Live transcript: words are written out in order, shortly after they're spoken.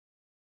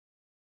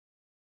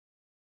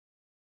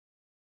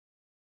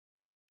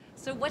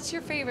So what's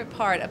your favorite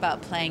part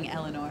about playing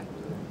Eleanor?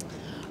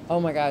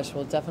 Oh my gosh,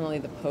 well, definitely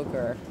the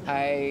poker.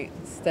 I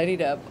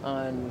studied up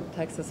on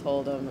Texas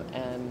Hold'em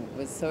and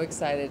was so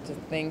excited to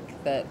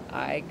think that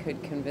I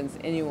could convince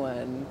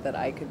anyone that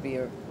I could be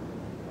a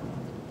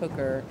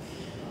poker,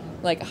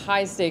 like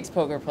high stakes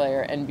poker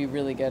player and be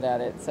really good at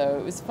it. So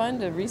it was fun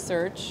to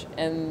research.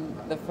 And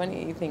the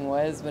funny thing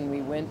was, when we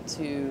went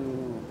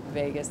to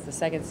Vegas the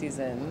second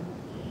season,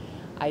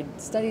 I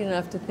studied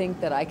enough to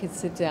think that I could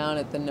sit down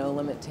at the no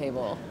limit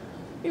table,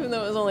 even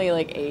though it was only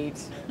like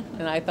 8.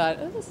 And I thought,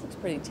 oh, this looks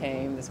pretty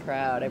tame, this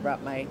crowd. I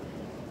brought my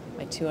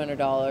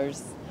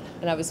 $200,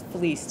 and I was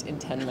fleeced in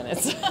 10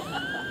 minutes.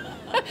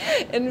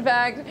 In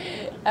fact,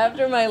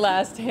 after my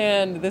last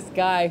hand, this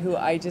guy who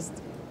I just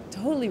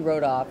totally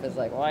wrote off as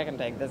like, well, I can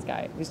take this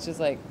guy, was just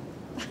like,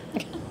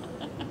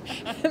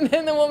 and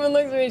then the woman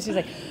looks at me and she's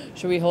like,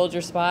 should we hold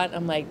your spot?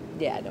 I'm like,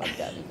 yeah, no, I'm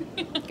done.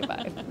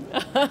 Goodbye.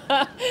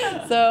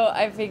 So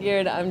I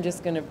figured I'm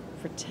just going to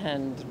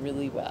pretend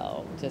really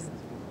well. Just,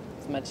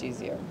 it's much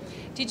easier.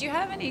 Did you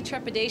have any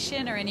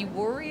trepidation or any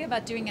worry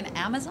about doing an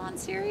Amazon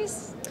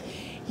series?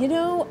 You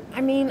know, I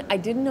mean, I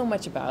didn't know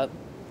much about,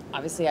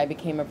 obviously I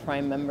became a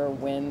Prime member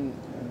when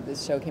the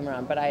show came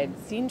around, but I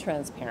had seen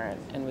Transparent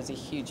and was a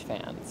huge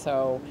fan.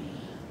 So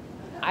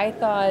I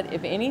thought,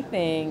 if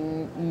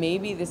anything,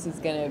 maybe this is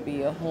going to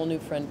be a whole new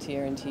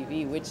frontier in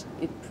TV, which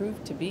it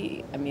proved to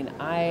be. I mean,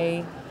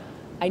 I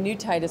knew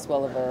Titus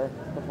Welliver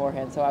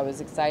beforehand, so I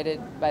was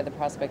excited by the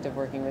prospect of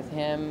working with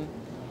him.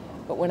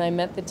 But when I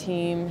met the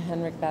team,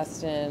 Henrik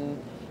Baston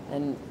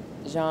and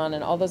Jean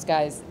and all those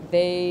guys,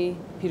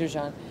 Peter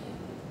Jean,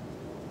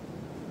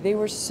 they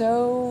were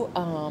so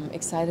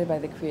excited by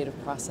the creative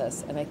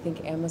process, and I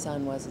think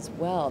Amazon was as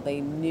well.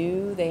 They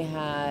knew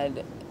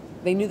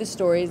the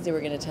stories they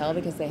were going to tell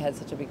because they had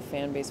such a big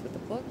fan base with the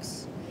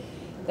books,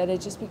 that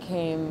it just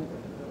became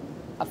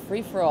a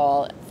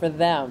free-for-all for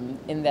them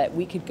in that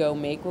we could go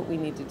make what we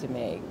needed to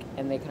make,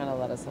 and they kind of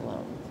let us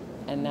alone.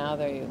 And now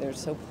they're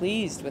so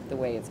pleased with the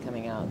way it's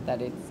coming out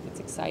that it's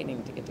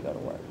exciting to get to go to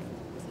work.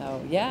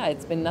 So yeah,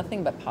 it's been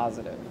nothing but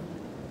positive.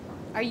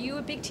 Are you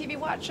a big TV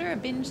watcher, a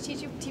binge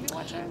TV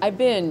watcher? I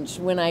binge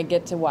when I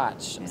get to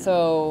watch. Yeah.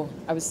 So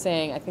I was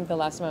saying, I think the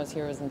last time I was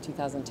here was in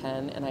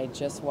 2010, and I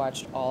just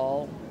watched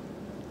all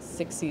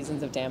 6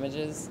 seasons of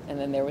Damages, and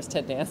then there was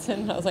Ted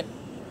Danson. I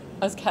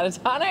was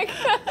catatonic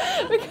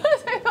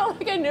because I felt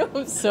like I knew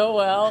him so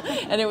well,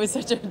 and it was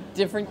such a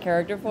different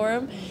character for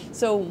him.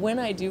 So when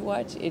I do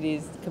watch, it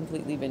is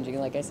completely binging.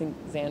 Like, I think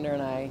Xander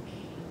and I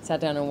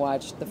sat down and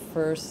watched the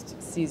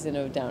first season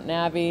of Downton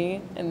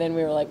Abbey, and then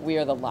we were like, we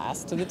are the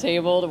last to the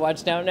table to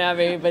watch Downton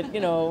Abbey, but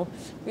you know,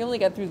 we only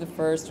got through the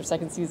first or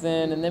second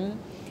season, and then,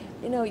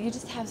 you know, you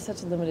just have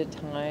such limited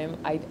time.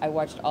 I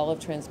watched all of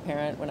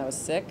Transparent when I was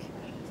sick.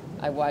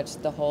 I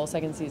watched the whole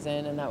second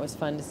season, and that was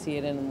fun to see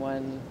it in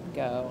one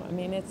go. I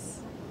mean,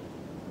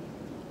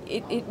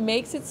 it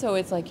makes it so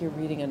it's like you're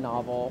reading a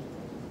novel.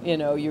 You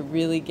know, you're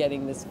really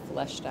getting this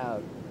fleshed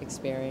out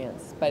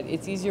experience. But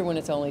it's easier when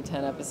it's only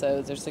 10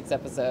 episodes or 6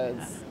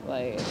 episodes.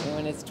 Like,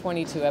 when it's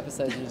 22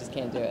 episodes, you just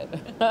can't do it.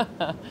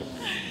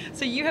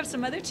 So you have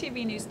some other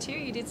TV news too.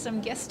 You did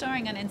some guest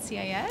starring on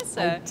NCIS.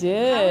 I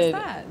did. How was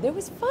that? It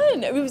was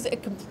fun. It was a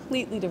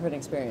completely different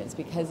experience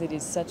because it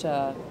is such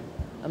a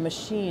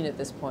machine at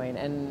this point.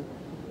 And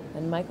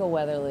Michael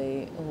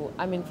Weatherly, who,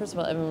 I mean, first of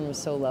all, everyone was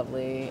so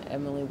lovely.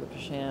 Emily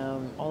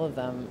Wickersham, all of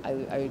them.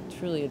 I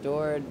truly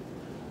adored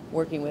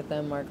working with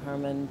them, Mark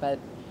Harmon, but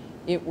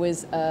it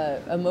was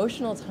an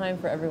emotional time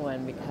for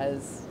everyone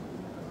because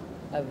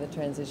of the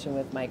transition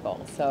with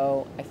Michael.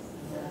 So I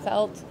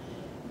felt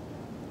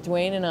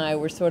Dwayne and I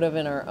were sort of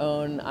in our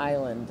own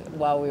island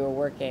while we were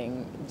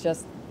working,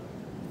 just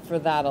for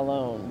that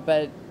alone.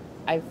 But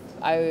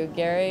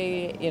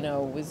Gary, you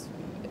know,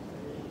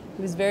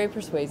 he was very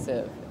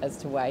persuasive as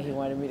to why he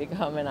wanted me to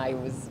come, and I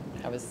was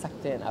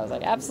sucked in. I was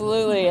like,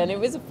 absolutely, and it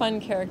was a fun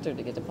character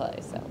to get to play.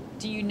 So,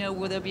 do you know,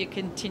 will there be a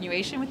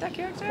continuation with that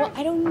character? Well,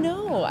 I don't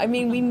know. I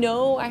mean, we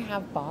know I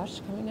have Bosch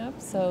coming up,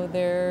 so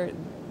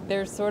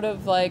they're sort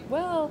of like,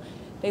 well,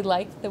 they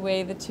liked the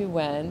way the two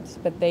went,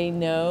 but they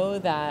know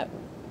that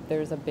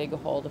there's a big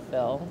hole to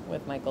fill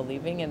with Michael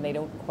leaving, and they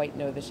don't quite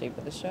know the shape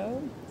of the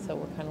show, so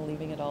we're kind of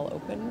leaving it all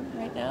open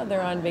right now.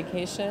 They're on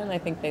vacation. I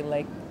think they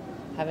like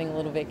having a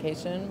little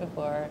vacation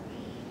before.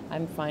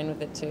 I'm fine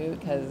with it too,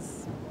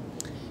 because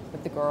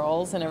with the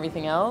girls and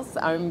everything else,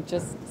 I'm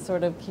just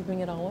sort of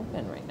keeping it all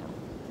open right now.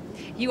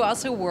 You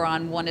also were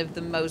on one of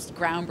the most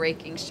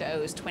groundbreaking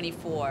shows,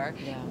 24.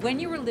 Yeah.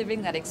 When you were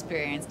living that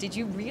experience, did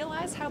you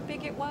realize how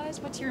big it was?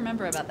 What do you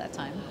remember about that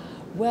time?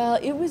 Well,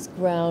 it was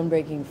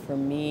groundbreaking for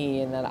me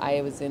in that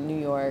I was in New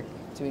York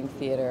doing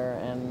theater,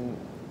 and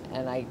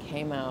I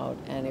came out,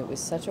 and it was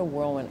such a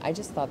whirlwind. I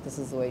just thought this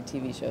is the way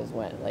TV shows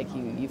went. Like,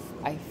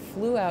 I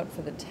flew out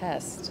for the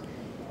test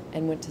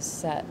and went to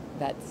set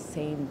that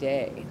same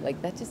day.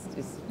 Like, that just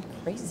is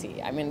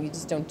crazy. I mean, you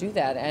just don't do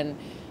that.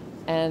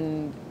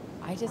 And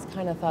I just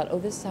kind of thought, oh,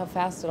 this is how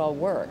fast it all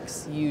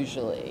works,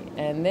 usually.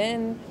 And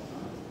then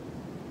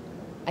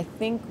I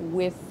think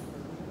with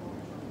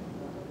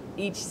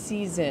each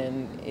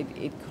season,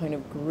 it kind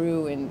of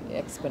grew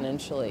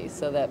exponentially,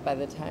 so that by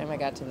the time I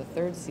got to the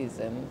third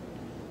season,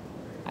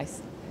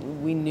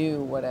 we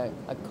knew what a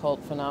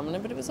cult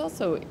phenomenon, but it was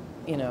also,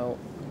 you know,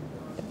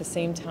 at the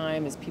same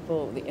time as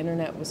the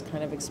internet was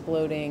kind of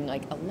exploding,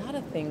 like a lot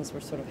of things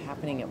were sort of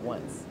happening at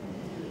once.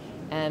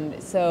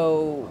 And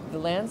so the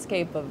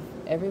landscape of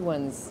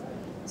everyone's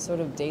sort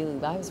of daily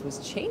lives was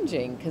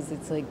changing, because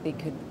it's like they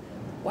could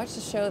watch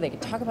the show, they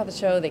could talk about the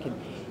show,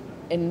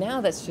 and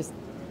now that's just,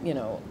 you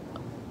know,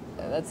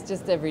 that's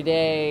just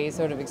everyday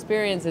sort of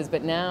experiences,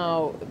 but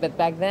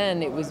back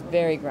then it was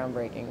very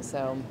groundbreaking.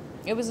 So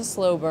it was a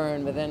slow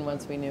burn, but then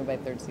once we knew by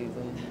third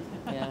season,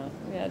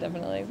 yeah,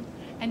 definitely.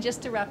 And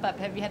just to wrap up,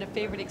 have you had a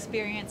favorite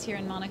experience here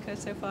in Monaco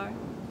so far?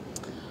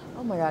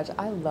 Oh my gosh,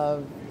 I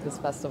love this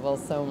festival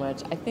so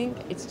much. I think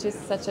it's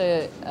just such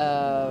a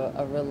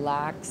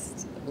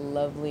relaxed,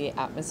 lovely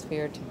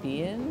atmosphere to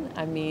be in.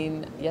 I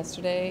mean,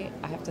 yesterday,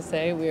 I have to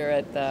say, we were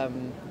at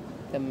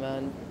the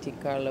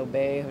Monte-Carlo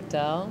Bay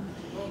Hotel,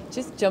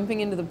 just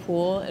jumping into the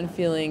pool and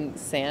feeling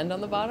sand on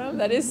the bottom.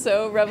 That is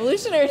so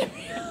revolutionary to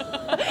me.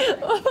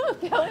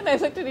 Kelly and I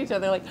looked at each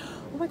other like,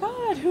 oh my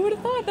God, who would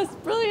have thought? That's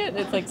brilliant.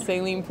 It's like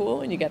saline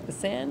pool and you got the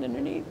sand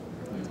underneath.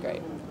 It's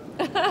great.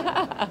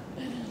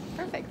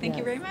 Perfect. Thank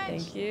you very much.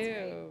 Thank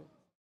you.